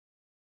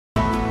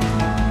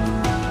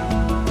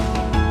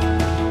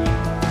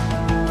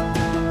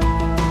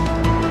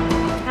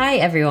Hi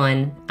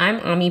everyone,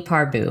 I'm Ami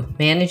Parbu,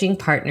 Managing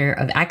Partner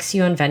of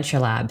Axion Venture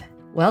Lab.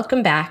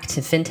 Welcome back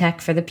to Fintech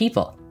for the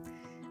People.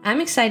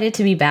 I'm excited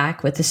to be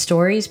back with the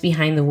stories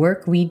behind the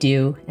work we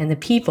do and the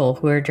people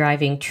who are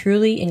driving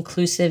truly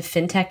inclusive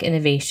fintech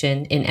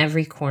innovation in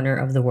every corner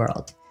of the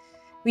world.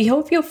 We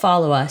hope you'll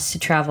follow us to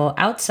travel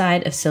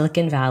outside of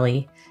Silicon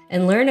Valley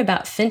and learn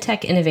about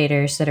fintech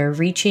innovators that are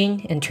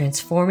reaching and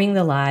transforming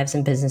the lives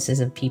and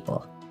businesses of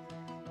people.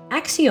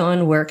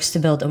 Axion works to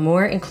build a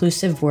more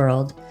inclusive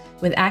world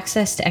with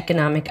access to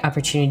economic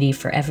opportunity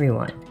for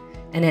everyone.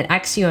 And at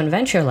Axion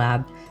Venture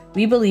Lab,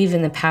 we believe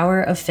in the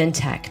power of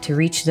fintech to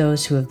reach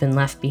those who have been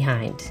left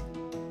behind.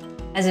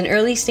 As an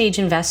early-stage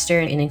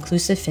investor in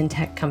inclusive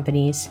fintech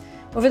companies,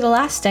 over the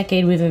last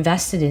decade, we've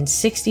invested in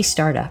 60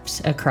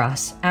 startups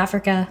across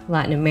Africa,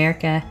 Latin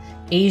America,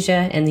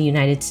 Asia, and the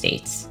United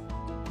States.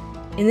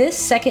 In this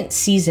second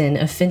season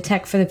of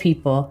Fintech for the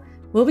People,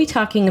 we'll be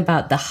talking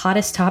about the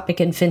hottest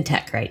topic in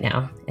fintech right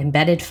now,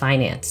 embedded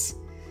finance.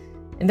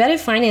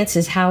 Embedded finance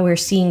is how we're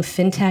seeing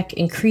fintech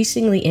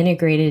increasingly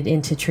integrated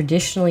into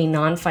traditionally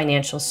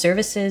non-financial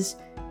services,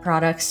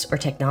 products, or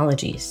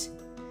technologies.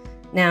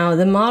 Now,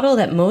 the model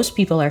that most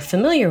people are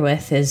familiar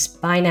with is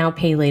buy now,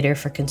 pay later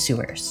for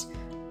consumers.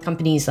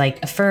 Companies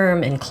like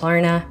Affirm and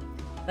Klarna,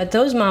 but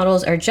those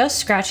models are just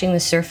scratching the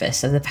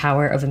surface of the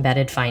power of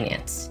embedded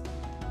finance.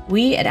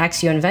 We at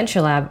Axion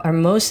Venture Lab are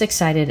most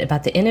excited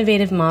about the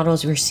innovative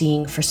models we're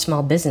seeing for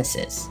small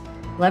businesses,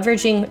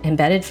 leveraging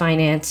embedded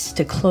finance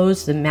to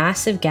close the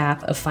massive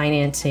gap of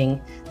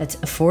financing that's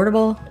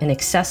affordable and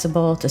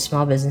accessible to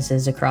small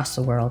businesses across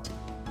the world.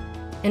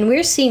 And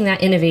we're seeing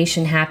that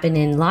innovation happen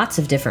in lots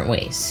of different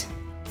ways.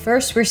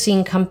 First, we're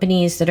seeing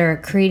companies that are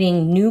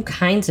creating new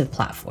kinds of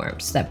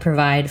platforms that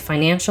provide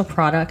financial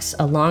products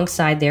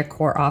alongside their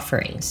core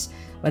offerings,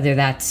 whether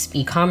that's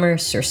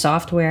e-commerce or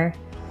software.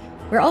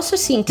 We're also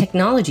seeing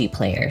technology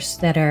players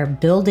that are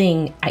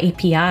building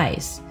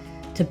APIs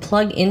to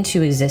plug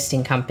into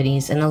existing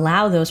companies and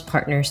allow those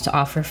partners to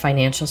offer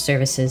financial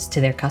services to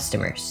their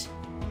customers.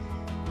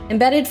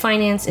 Embedded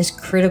finance is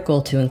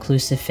critical to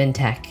inclusive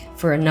fintech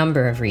for a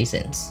number of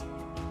reasons.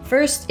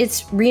 First,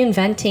 it's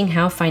reinventing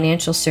how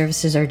financial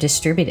services are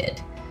distributed,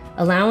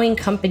 allowing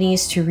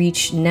companies to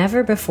reach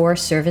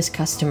never-before-serviced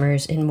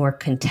customers in more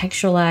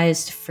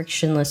contextualized,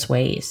 frictionless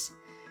ways.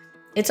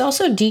 It's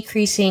also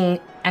decreasing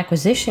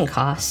acquisition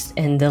costs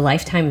and the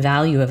lifetime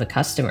value of a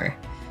customer,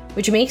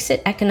 which makes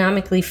it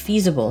economically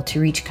feasible to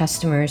reach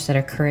customers that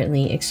are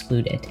currently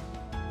excluded.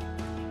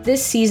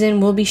 This season,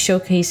 we'll be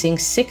showcasing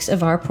 6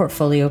 of our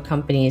portfolio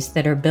companies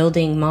that are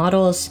building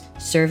models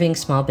serving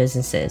small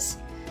businesses.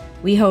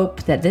 We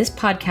hope that this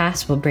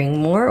podcast will bring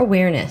more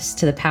awareness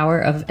to the power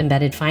of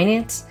embedded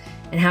finance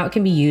and how it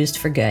can be used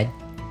for good.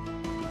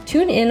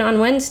 Tune in on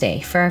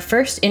Wednesday for our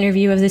first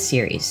interview of the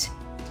series.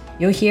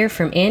 You'll hear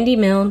from Andy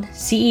Milne,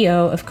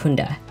 CEO of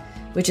Kunda,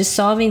 which is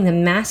solving the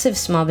massive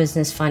small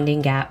business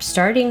funding gap,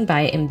 starting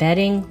by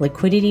embedding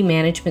liquidity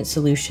management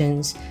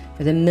solutions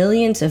for the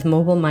millions of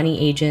mobile money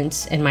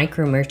agents and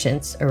micro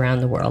merchants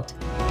around the world.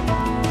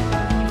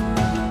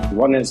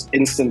 One is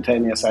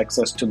instantaneous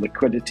access to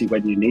liquidity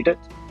when you need it.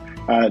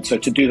 So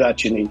to do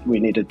that, we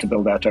needed to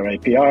build out our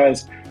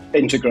APIs,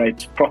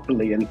 integrate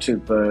properly into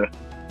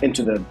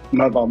the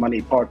mobile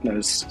money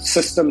partners'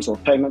 systems or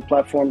payment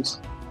platforms,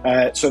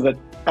 so that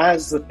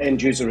as the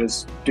end user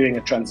is doing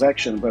a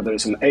transaction, whether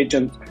it's an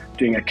agent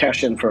doing a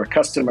cash in for a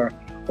customer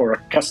or a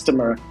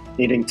customer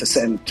needing to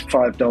send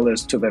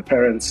 $5 to their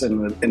parents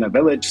in a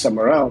village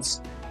somewhere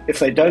else, if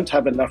they don't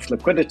have enough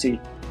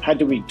liquidity, how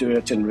do we do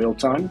it in real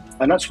time?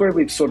 And that's where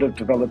we've sort of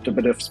developed a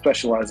bit of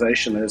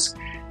specialization is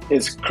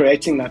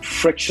creating that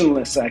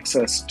frictionless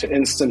access to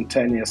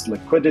instantaneous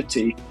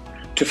liquidity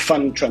to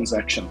fund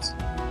transactions.